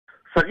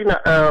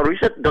Sakina,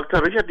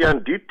 Dr. Richard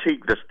Young did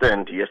take the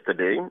stand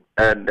yesterday,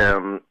 and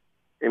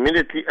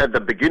immediately at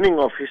the beginning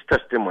of his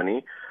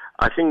testimony,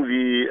 I think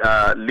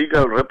the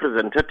legal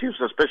representatives,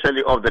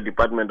 especially of the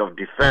Department of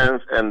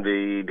Defense and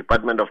the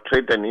Department of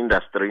Trade and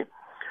Industry,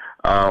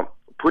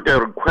 put a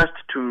request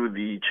to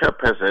the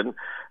chairperson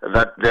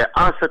that there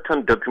are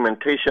certain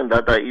documentation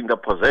that are in the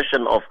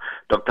possession of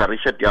Dr.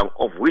 Richard Young,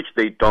 of which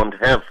they don't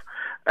have.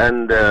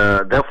 And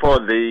therefore,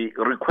 they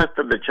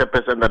requested the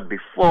chairperson that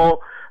before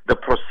the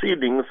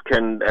proceedings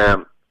can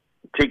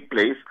take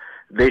place,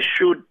 they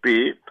should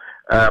be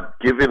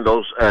given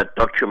those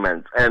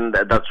documents. And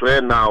that's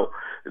where now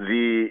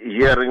the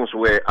hearings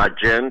were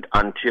adjourned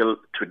until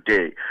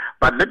today.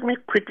 But let me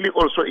quickly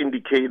also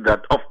indicate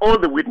that of all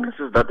the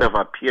witnesses that have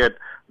appeared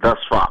thus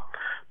far,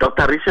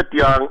 Dr. Richard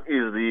Young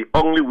is the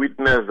only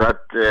witness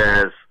that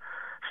has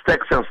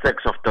stacks and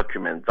stacks of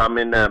documents. I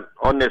mean,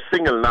 on a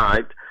single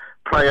night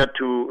prior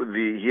to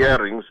the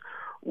hearings,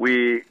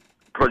 we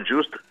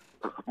produced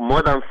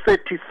more than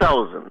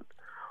 30,000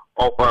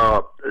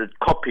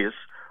 copies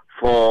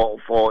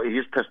for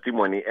his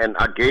testimony, and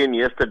again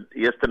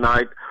yesterday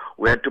night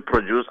we had to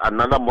produce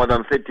another more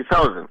than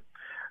 30,000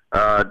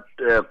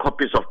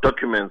 copies of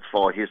documents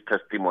for his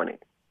testimony.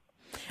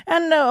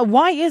 And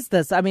why is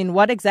this? I mean,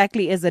 what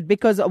exactly is it?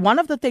 Because one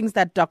of the things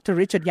that Dr.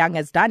 Richard Young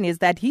has done is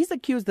that he's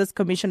accused this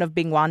commission of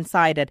being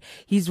one-sided.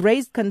 He's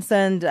raised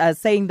concerns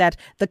saying that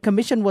the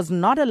commission was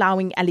not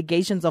allowing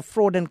allegations of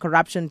fraud and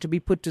corruption to be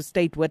put to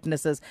state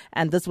witnesses,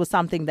 and this was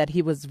something that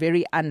he was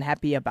very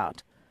unhappy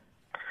about.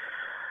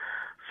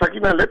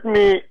 Sakina, let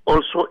me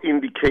also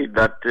indicate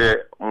that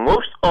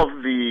most of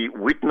the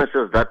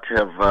witnesses that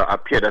have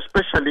appeared,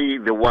 especially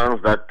the ones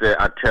that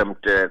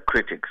attempt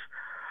critics,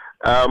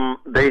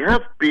 they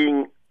have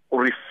been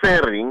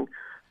referring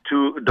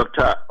to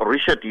Dr.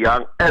 Richard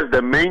Young as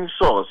the main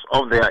source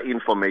of their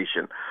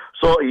information.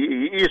 So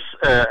he is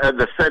at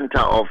the center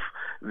of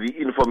the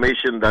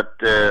information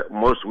that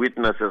most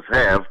witnesses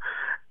have,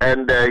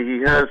 and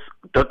he has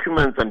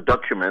documents and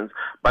documents,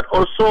 but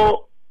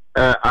also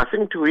I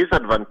think to his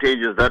advantage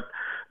is that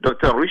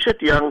Dr.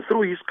 Richard Young,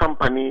 through his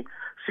company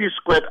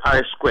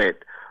C²I²,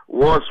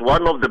 was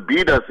one of the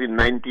bidders in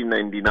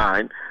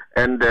 1999,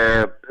 and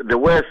there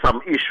were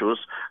some issues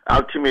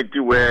ultimately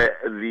where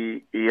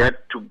he had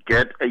to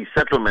get a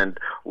settlement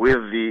with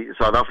the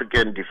South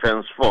African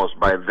Defence Force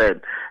by then,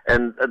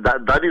 and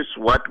that is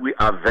what we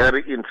are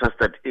very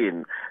interested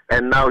in.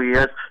 And now he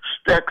has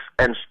stacks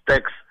and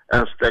stacks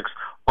and stacks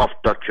of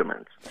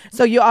documents.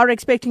 So you are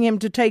expecting him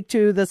to take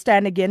to the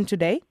stand again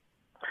today?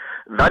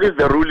 That is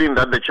the ruling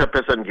that the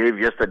chairperson gave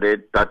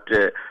yesterday, that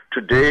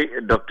today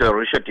Dr.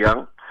 Richard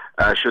Young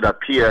should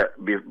appear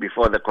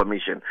before the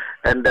commission.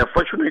 And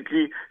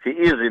fortunately, he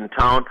is in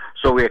town,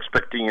 so we're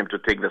expecting him to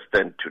take the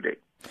stand today.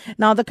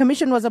 Now, the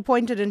commission was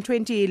appointed in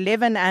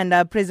 2011,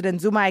 and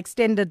President Zuma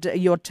extended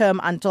your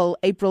term until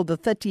April the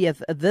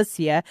 30th this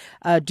year.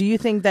 Do you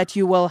think that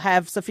you will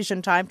have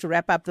sufficient time to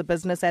wrap up the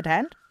business at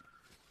hand?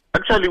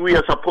 Actually, we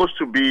are supposed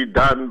to be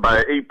done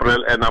by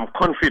April, and I'm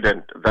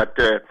confident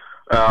that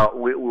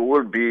we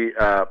will be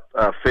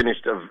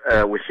finished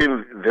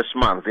within this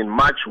month. In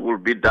March, we'll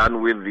be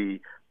done with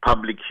the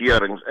public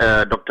hearings.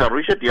 Dr.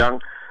 Richard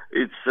Young,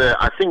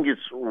 I think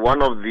it's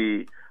one of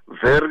the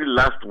very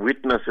last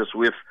witnesses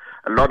with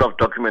a lot of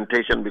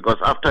documentation, because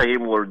after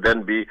him we'll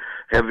then be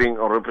having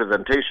a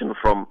representation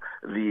from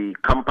the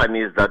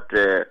companies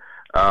that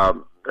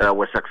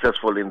were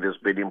successful in this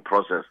bidding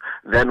process.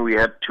 Then we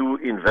had two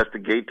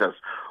investigators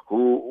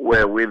who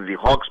were with the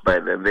Hawks by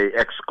then, the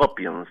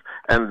ex-Scorpions,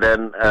 and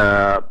then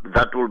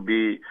that will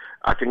be,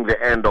 I think,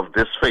 the end of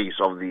this phase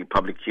of the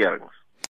public hearings.